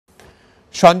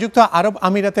সংযুক্ত আরব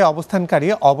আমিরাতে অবস্থানকারী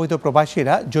অবৈধ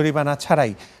প্রবাসীরা জরিমানা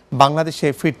ছাড়াই বাংলাদেশে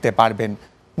ফিরতে পারবেন।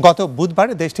 গত বুধবার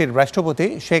দেশটির রাষ্ট্রপতি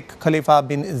শেখ খলিফা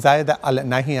বিন জায়েদ আল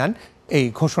নাহিয়ান এই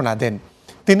ঘোষণা দেন।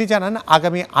 তিনি জানান,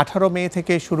 আগামী 18 মে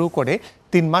থেকে শুরু করে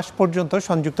 3 মাস পর্যন্ত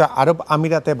সংযুক্ত আরব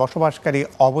আমিরাতে বসবাসকারী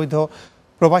অবৈধ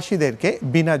প্রবাসীদেরকে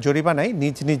বিনা জরিমানায়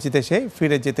নিজ নিজ দেশে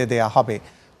ফিরে যেতে দেয়া হবে।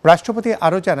 রাষ্ট্রপতি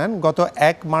আরও জানান, গত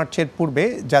 1 মার্চের পূর্বে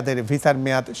যাদের ভিসার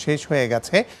মেয়াদ শেষ হয়ে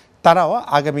গেছে তারাও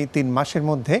আগামী 3 মাসের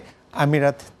মধ্যে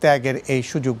আমিরাত ত্যাগের এই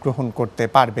সুযোগ গ্রহণ করতে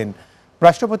পারবেন।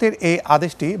 রাষ্ট্রপতির এই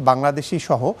আদেশটি বাংলাদেশি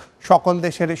সহ সকল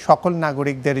দেশের সকল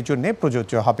নাগরিকদের জন্য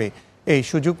প্রযোজ্য হবে। এই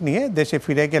সুযোগ নিয়ে দেশে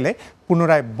ফিরে গেলে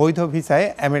পুনরায় বৈধ ভিসায়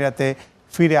আমিরাতে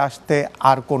ফিরে আসতে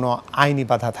আর কোনো আইনি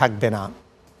বাধা থাকবে না।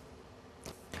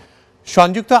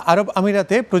 সংযুক্ত আরব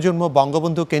আমিরাতে প্রজন্ম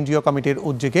বঙ্গবন্ধু কেন্দ্রীয় কমিটির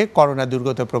উদ্যোগে করোনা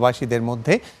দুর্গত প্রবাসীদের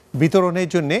মধ্যে বিতরণের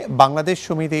জন্য বাংলাদেশ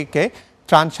সমিতিকে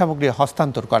ত্রাণ সামগ্রী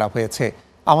হস্তান্তর করা হয়েছে।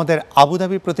 আমাদের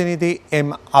আবুধাবি প্রতিনিধি এম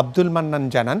আব্দুল মান্নান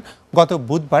জানান, গত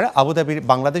বুধবার আবুধাবির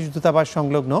বাংলাদেশ দূতাবাস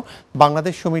সংলগ্ন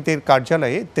বাংলাদেশ সমিতির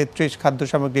কার্যালয়ে 33 খাদ্য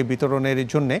সামগ্রী বিতরণের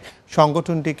জন্য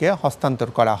সংগঠনটিকে হস্তান্তর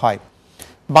করা হয়।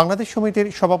 বাংলাদেশ সমিতির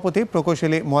সভাপতি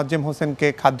প্রকৌশলী মোয়াজ্জেম হোসেনকে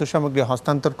খাদ্য সামগ্রী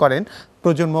হস্তান্তর করেন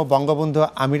প্রজন্ম বঙ্গবন্ধু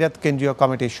আমিরাত কেন্দ্রীয়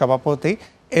কমিটির সভাপতি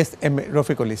এস.এম.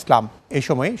 রফিকুল ইসলাম। এই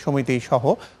সময় সমিতি সহ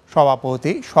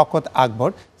সভাপতি শওকত আকবর,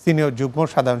 সিনিয়র যুগ্ম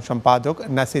সাধারণ সম্পাদক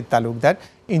নাসির তালুকদার,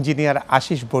 ইঞ্জিনিয়ার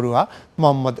আশিস বড়ুয়া,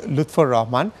 মোহাম্মদ লুৎফর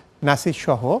রহমান নাসির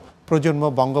সহ প্রজন্ম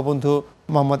বঙ্গবন্ধু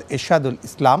মোহাম্মদ এরশাদুল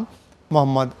ইসলাম,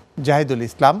 মোহাম্মদ জাহিদুল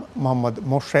ইসলাম, মোহাম্মদ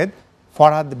মোর্শেদ,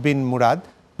 ফরহাদ বিন মুরাদ,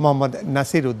 মোহাম্মদ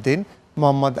নাসির উদ্দিন,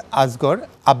 মোহাম্মদ আজগর,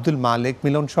 আব্দুল মালিক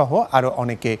মিলন সহ আরও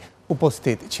অনেকে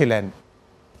উপস্থিত ছিলেন।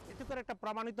 একটা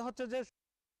প্রমাণিত হচ্ছে যে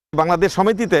বাংলাদেশ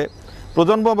সমিতিতে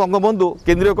প্রজন্ম বঙ্গবন্ধু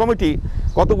কেন্দ্রীয় কমিটি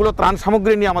কতগুলো ত্রাণ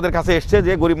সামগ্রী নিয়ে আমাদের কাছে এসছে,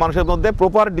 যে গরিব মানুষের মধ্যে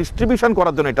প্রপার ডিস্ট্রিবিউশন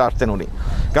করার জন্য এটা আসছেন উনি।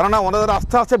 কেননা ওনাদের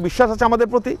আস্থা আছে, বিশ্বাস আছে আমাদের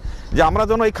প্রতি, যে আমরা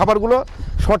যেন এই খাবারগুলো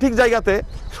সঠিক জায়গাতে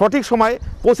সঠিক সময়ে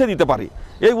পৌঁছে দিতে পারি।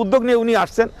 এই উদ্যোগ নিয়ে উনি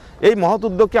আসছেন। এই মহৎ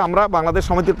উদ্যোগকে আমরা বাংলাদেশ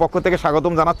সমিতির পক্ষ থেকে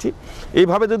স্বাগতম জানাচ্ছি।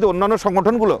 এইভাবে যদি অন্যান্য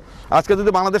সংগঠনগুলো আজকে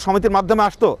যদি বাংলাদেশ সমিতির মাধ্যমে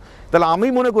আসতো, তাহলে আমি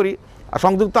মনে করি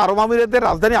সংযুক্ত আরব আমিরাতের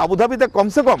রাজধানী আবুধাবিতে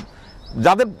কমসে কম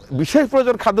যাদের বিশেষ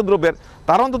প্রয়োজন খাদ্যদ্রব্যের,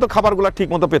 তারা অন্তত খাবারগুলো ঠিক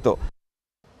মতো পেত।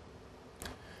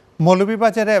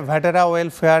 মৌলভীবাজারে ভেটেরা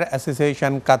ওয়েলফেয়ার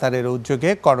অ্যাসোসিয়েশন কাতারের উদ্যোগে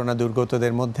করোনা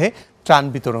দুর্গতদের মধ্যে ত্রাণ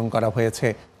বিতরণ করা হয়েছে।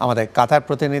 আমাদের কাতার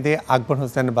প্রতিনিধি আকবর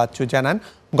হোসেন বাচ্চু জানান,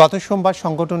 গত সোমবার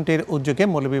সংগঠনটির উদ্যোগে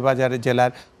মৌলভীবাজার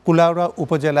জেলার কুলাউড়া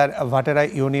উপজেলার ভেটেরা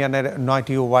ইউনিয়নের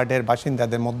 9টি ওয়ার্ডের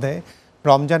বাসিন্দাদের মধ্যে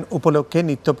রমজান উপলক্ষে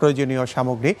নিত্য প্রয়োজনীয়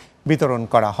সামগ্রী বিতরণ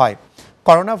করা হয়।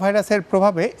 করোনা ভাইরাসের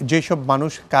প্রভাবে যেসব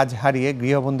মানুষ কাজ হারিয়ে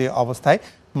গৃহবন্দী অবস্থায়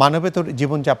মানবেতর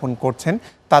জীবনযাপন করছেন,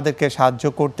 তাদেরকে সাহায্য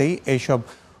করতেই এইসব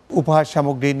উপহার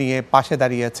সামগ্রী নিয়ে পাশে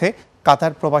দাঁড়িয়েছে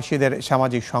কাতার প্রবাসীদের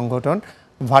সামাজিক সংগঠন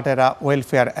ভেটেরা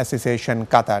ওয়েলফেয়ার অ্যাসোসিয়েশন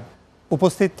কাতার।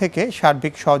 উপস্থিত থেকে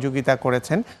সার্বিক সহযোগিতা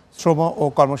করেছেন শ্রম ও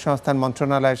কর্মসংস্থান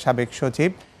মন্ত্রণালয়ের সাবেক সচিব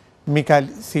মিকাইল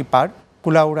সিপার,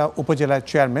 কুলাউড়া উপজেলার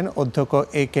চেয়ারম্যান অধ্যক্ষ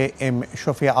এ.কে.এম.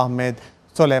 শফিয়া আহমেদ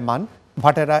সোলেমান,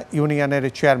 ভেটেরা ইউনিয়নের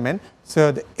চেয়ারম্যান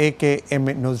সৈয়দ এ.কে.এম.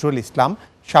 নজরুল ইসলাম,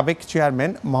 সাবেক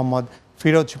চেয়ারম্যান মোহাম্মদ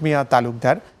ফিরোজ মিয়া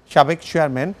তালুকদার, সাবেক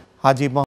চেয়ারম্যান হাজি